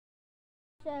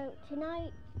So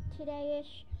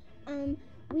today-ish,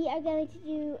 we are going to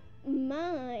do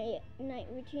my night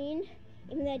routine,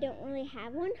 even though I don't really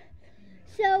have one.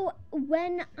 So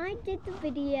when I did the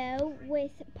video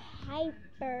with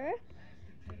Piper,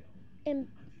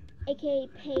 aka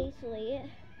Paisley,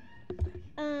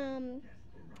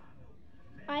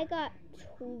 I got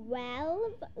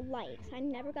 12 likes. I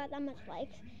never got that much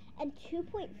likes, and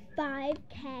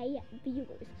 2.5k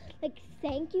viewers. Like,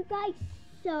 thank you guys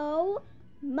so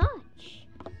much.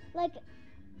 Like,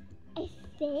 I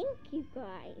thank you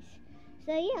guys.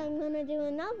 So yeah, I'm gonna do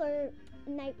another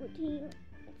night routine.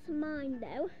 It's mine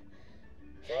though.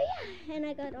 So yeah, and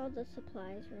I got all the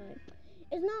supplies, really.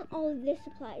 It's not all of the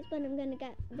supplies, but I'm gonna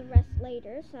get the rest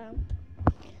later, so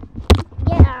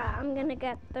yeah, I'm gonna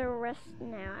get the rest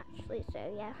now actually, so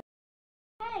yeah.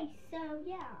 Okay, so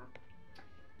yeah.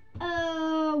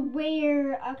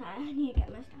 Okay, I need to get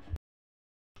my stuff.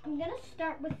 I'm gonna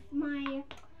start with my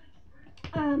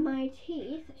my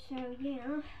teeth, so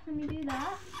yeah, let me do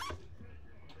that.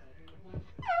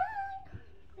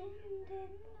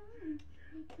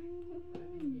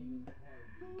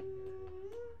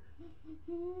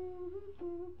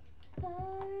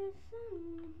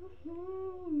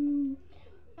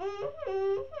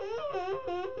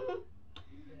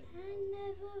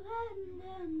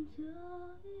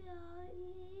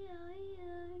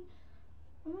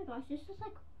 Oh my gosh, this is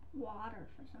like water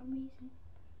for some reason.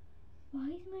 Why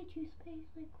is my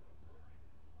toothpaste like water?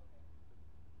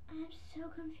 I'm so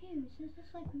confused. This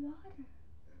is like water.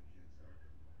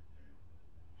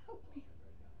 Help me.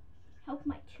 Help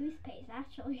my toothpaste,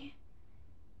 actually.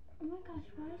 Oh my gosh,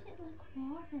 why is it like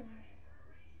water?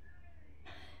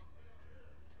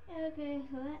 Okay,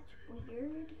 so that's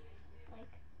weird.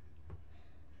 Like,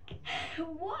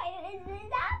 what is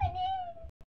this happening?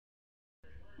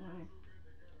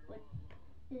 What?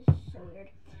 This is so weird.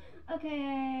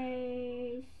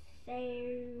 Okay, so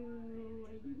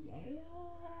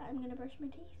yeah, I'm gonna brush my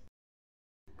teeth.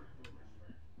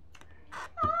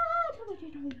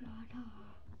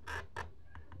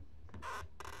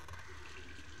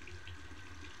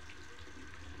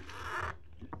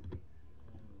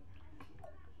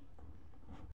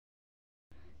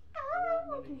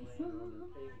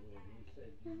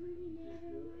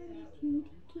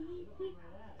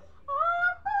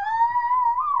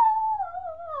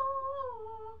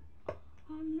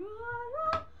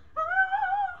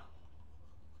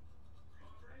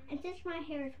 And since my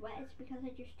hair is wet, it's because I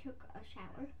just took a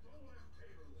shower.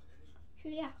 So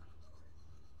yeah.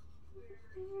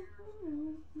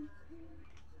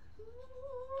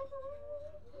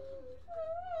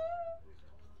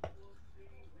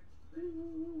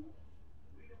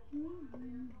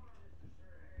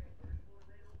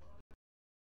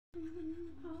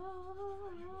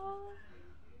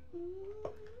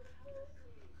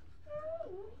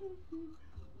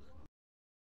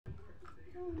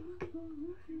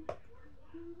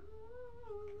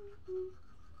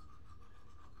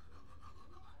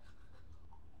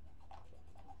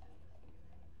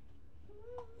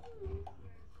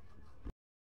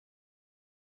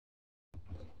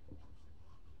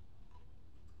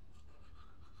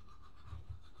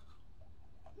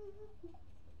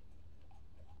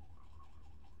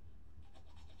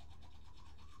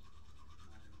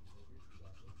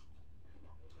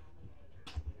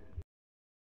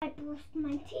 I brushed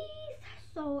my teeth,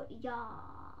 so yeah.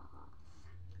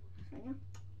 So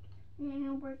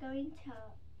now we're going to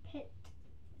put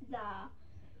the,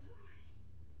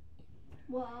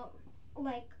 well,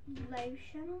 like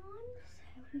lotion on,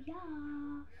 so yeah.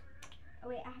 Oh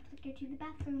wait, I have to go to the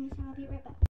bathroom, so I'll be right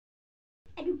back.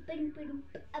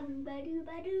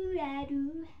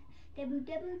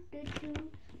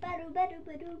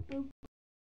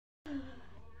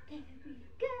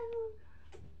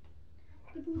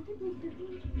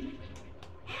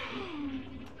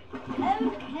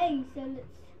 Okay, so let's.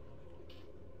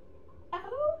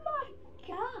 Oh my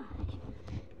gosh!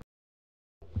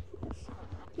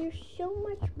 There's so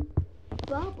much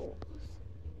bubbles.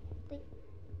 Like,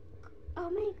 oh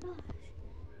my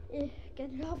gosh! Get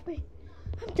it off me!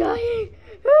 I'm dying!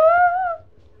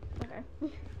 Okay.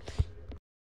 Okay,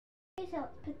 so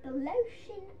let's put the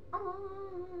lotion on.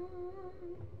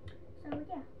 So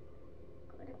yeah,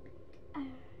 got a bit.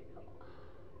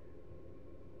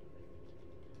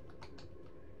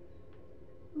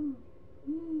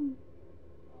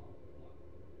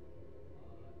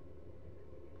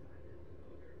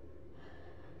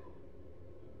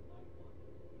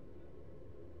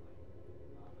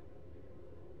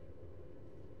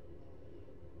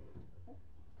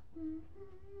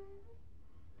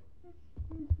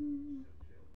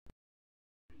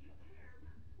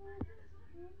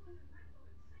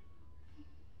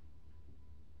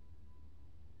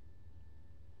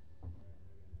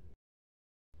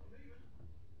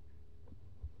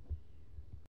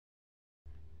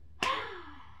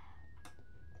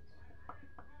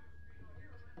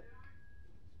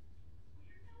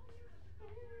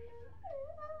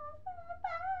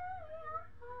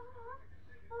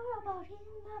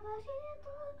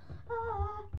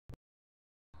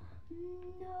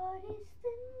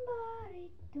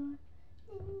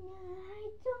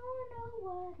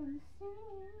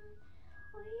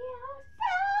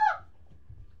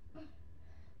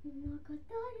 Okay,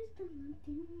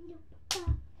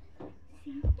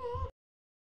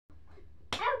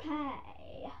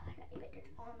 I got pictures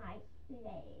on my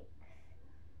legs.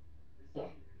 Yeah.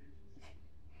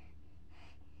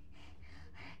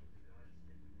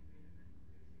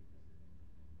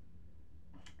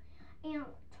 And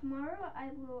tomorrow I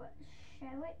will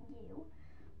show it you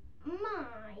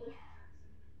my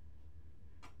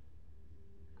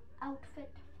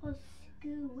outfit for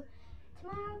school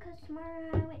tomorrow, because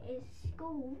tomorrow is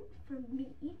school for me.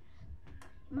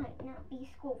 Might not be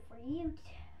school for you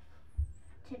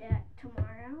today,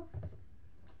 tomorrow.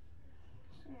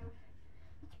 So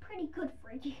it's pretty good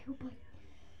for you, but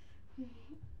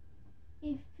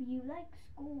if you like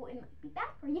school, it might be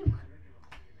bad for you.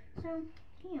 So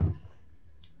yeah.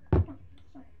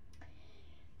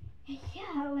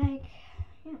 Yeah, like,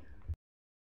 yeah.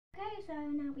 Okay, so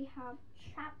now we have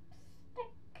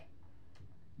chapstick,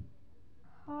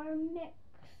 Carmex,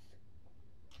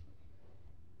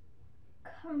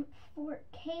 Comfort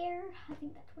Care. I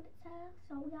think that's what it says.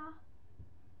 So yeah.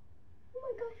 Oh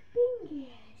my gosh,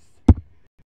 Bingus.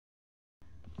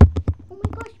 Oh my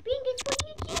gosh, Bingus, what are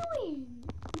you doing?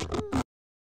 Oh,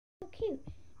 so cute.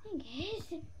 Bingus,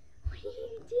 what are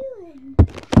you doing?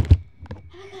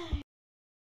 Okay.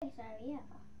 So yeah.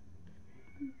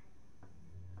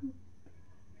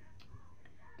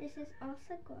 This is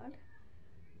also good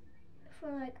for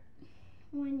like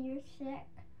when you're sick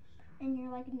and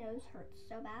your like nose hurts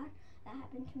so bad. That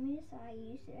happened to me, so I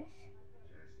use this,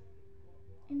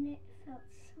 and it felt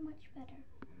so much better.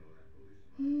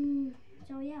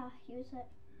 So yeah, use it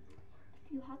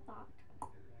if you have that.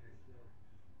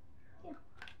 Yeah.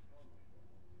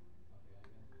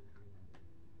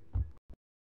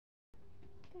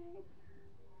 Okay.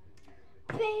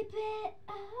 Baby,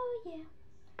 oh yeah.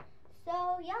 So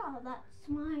yeah, that's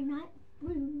my night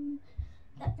room.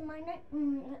 That's my night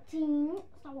routine.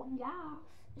 So yeah.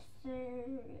 So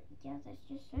yeah, that's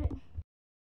just it.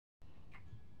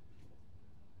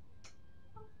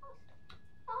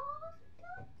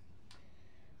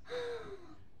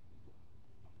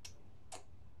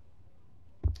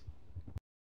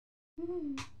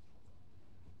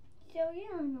 So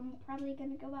yeah, and I'm probably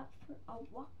gonna go out for a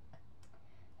walk.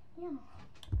 Yeah.